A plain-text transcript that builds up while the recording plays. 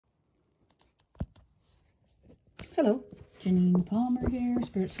Hello, Janine Palmer here,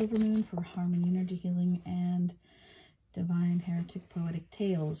 Spirit Silver Moon for Harmony Energy Healing and Divine Heretic Poetic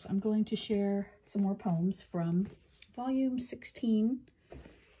Tales. I'm going to share some more poems from volume 16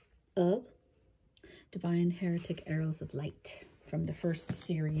 of Divine Heretic Arrows of Light from the first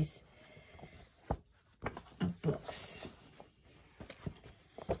series of books.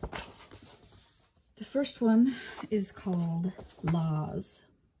 The first one is called Laws.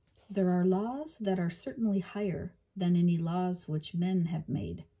 There are laws that are certainly higher than any laws which men have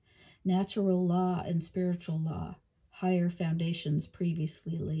made. Natural law and spiritual law, higher foundations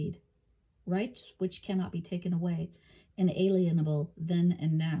previously laid. Rights which cannot be taken away, inalienable then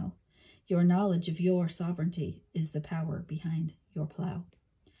and now. Your knowledge of your sovereignty is the power behind your plow.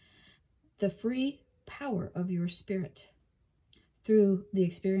 The free power of your spirit, through the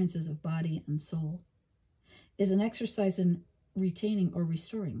experiences of body and soul, is an exercise in retaining or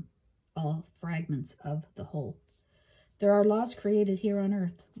restoring all fragments of the whole. There are laws created here on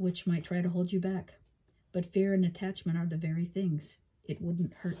earth which might try to hold you back, but fear and attachment are the very things it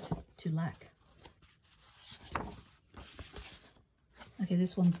wouldn't hurt to lack. Okay,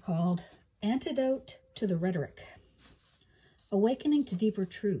 this one's called Antidote to the Rhetoric. Awakening to deeper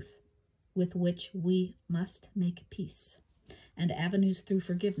truth with which we must make peace, and avenues through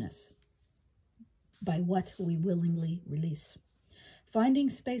forgiveness by what we willingly release. Finding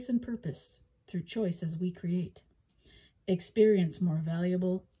space and purpose through choice as we create. Experience more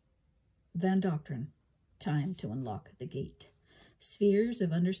valuable than doctrine. Time to unlock the gate. Spheres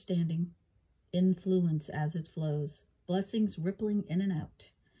of understanding. Influence as it flows. Blessings rippling in and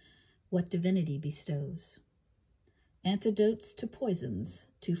out. What divinity bestows. Antidotes to poisons.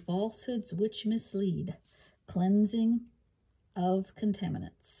 To falsehoods which mislead. Cleansing of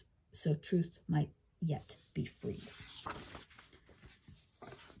contaminants. So truth might yet be free.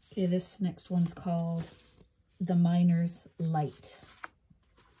 Okay, this next one's called The Miner's Light.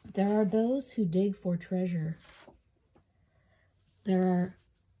 There are those who dig for treasure. There are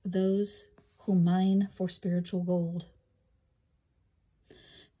those who mine for spiritual gold.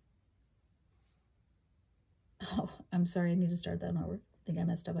 Oh, I'm sorry, I need to start that over. I think I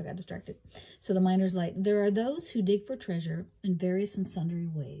messed up, I got distracted. So the miner's light. There are those who dig for treasure in various and sundry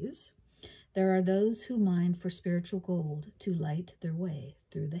ways. There are those who mine for spiritual gold to light their way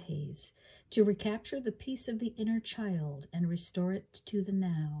through the haze, to recapture the peace of the inner child and restore it to the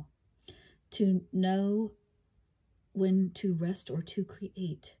now, to know when to rest or to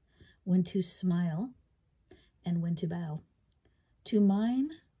create, when to smile and when to bow, to mine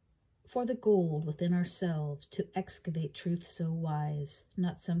for the gold within ourselves, to excavate truth so wise,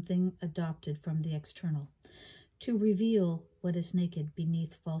 not something adopted from the external, to reveal what is naked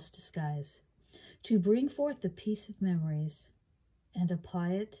beneath false disguise, to bring forth the peace of memories and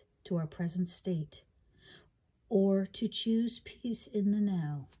apply it to our present state, or to choose peace in the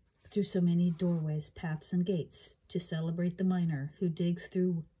now through so many doorways, paths, and gates, to celebrate the miner who digs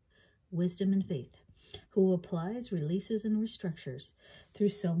through wisdom and faith, who applies, releases, and restructures through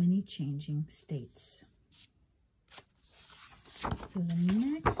so many changing states. So the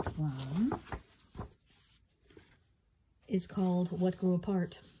next one is called What Grew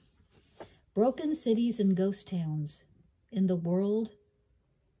Apart. Broken cities and ghost towns in the world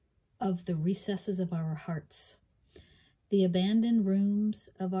of the recesses of our hearts, the abandoned rooms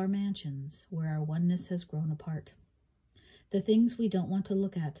of our mansions where our oneness has grown apart, the things we don't want to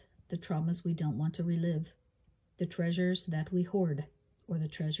look at, the traumas we don't want to relive, the treasures that we hoard or the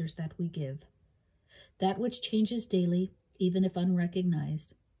treasures that we give, that which changes daily, even if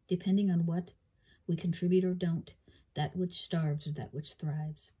unrecognized, depending on what we contribute or don't, that which starves or that which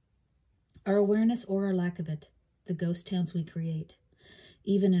thrives. Our awareness or our lack of it, the ghost towns we create,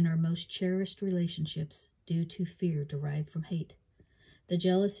 even in our most cherished relationships, due to fear derived from hate, the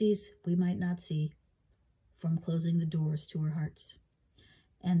jealousies we might not see from closing the doors to our hearts,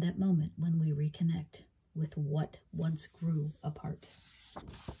 and that moment when we reconnect with what once grew apart.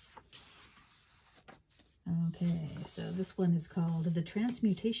 Okay, so this one is called The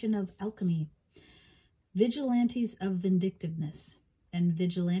Transmutation of Alchemy. Vigilantes of vindictiveness and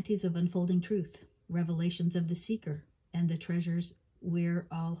vigilantes of unfolding truth, revelations of the seeker and the treasures we're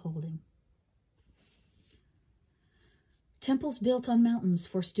all holding. Temples built on mountains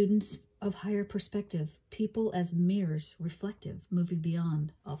for students of higher perspective, people as mirrors, reflective, moving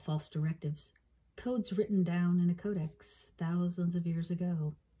beyond all false directives. Codes written down in a codex thousands of years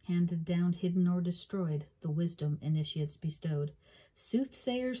ago, handed down, hidden, or destroyed, the wisdom initiates bestowed.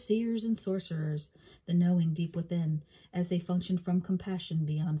 Soothsayers, seers, and sorcerers, the knowing deep within, as they function from compassion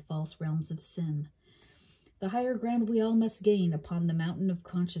beyond false realms of sin. The higher ground we all must gain upon the mountain of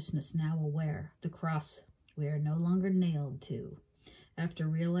consciousness now aware, the cross we are no longer nailed to. After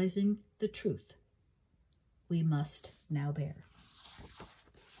realizing the truth, we must now bear.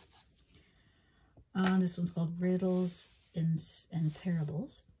 This one's called Riddles and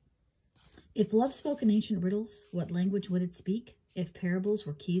Parables. If love spoke in ancient riddles, what language would it speak? If parables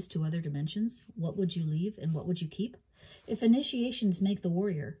were keys to other dimensions, what would you leave and what would you keep? If initiations make the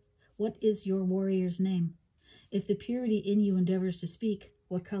warrior, what is your warrior's name? If the purity in you endeavors to speak,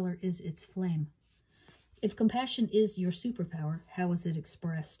 what color is its flame? If compassion is your superpower, how is it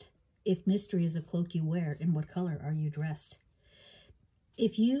expressed? If mystery is a cloak you wear, in what color are you dressed?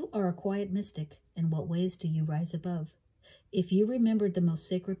 If you are a quiet mystic, in what ways do you rise above? If you remembered the most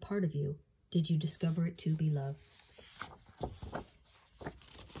sacred part of you, did you discover it to be love?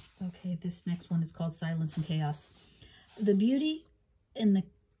 Okay, this next one is called Silence and Chaos. The beauty in the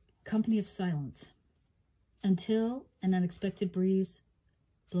company of silence, until an unexpected breeze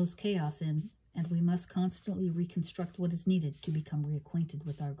blows chaos in, and we must constantly reconstruct what is needed to become reacquainted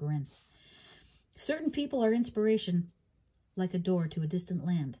with our grin. Certain people are inspiration, like a door to a distant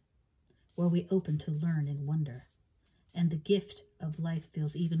land, where we open to learn and wonder, and the gift of life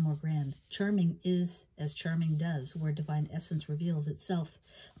feels even more grand. Charming is as charming does, where divine essence reveals itself,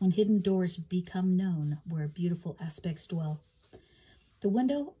 when hidden doors become known, where beautiful aspects dwell. The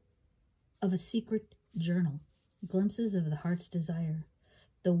window of a secret journal, glimpses of the heart's desire,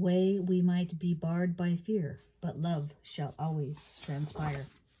 the way we might be barred by fear, but love shall always transpire.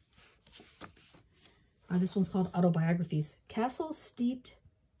 This one's called Autobiographies. Castles steeped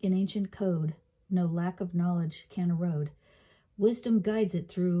in ancient code, no lack of knowledge can erode. Wisdom guides it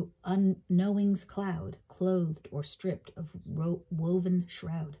through unknowing's cloud, clothed or stripped of woven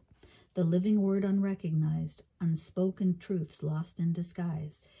shroud. The living word unrecognized, unspoken truths lost in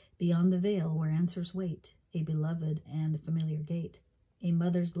disguise, beyond the veil where answers wait, a beloved and familiar gate. A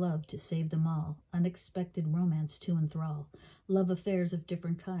mother's love to save them all, unexpected romance to enthrall, love affairs of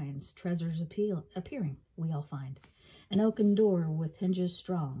different kinds, treasures appearing, we all find. An oaken door with hinges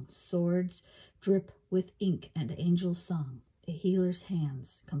strong, swords drip with ink and angels' song. A healer's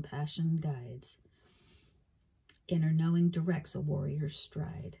hands, compassion guides. Inner knowing directs a warrior's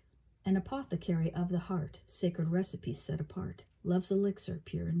stride. An apothecary of the heart, sacred recipes set apart. Love's elixir,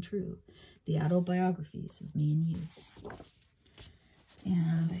 pure and true. The autobiographies of me and you.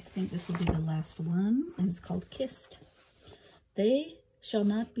 And I think this will be the last one, and it's called Kissed. They shall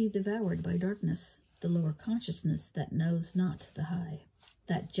not be devoured by darkness, the lower consciousness that knows not the high,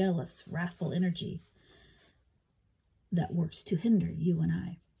 that jealous, wrathful energy that works to hinder you and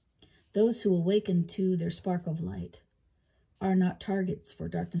I. Those who awaken to their spark of light are not targets for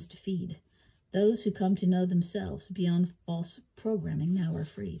darkness to feed. Those who come to know themselves beyond false programming now are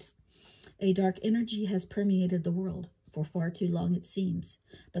freed. A dark energy has permeated the world. For far too long it seems,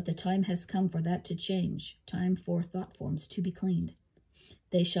 but the time has come for that to change, time for thought forms to be cleaned.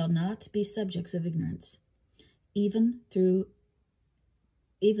 They shall not be subjects of ignorance, even though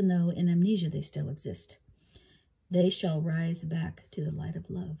in amnesia they still exist. They shall rise back to the light of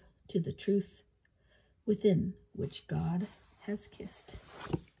love, to the truth within which God has kissed.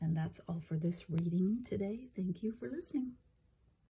 And that's all for this reading today. Thank you for listening.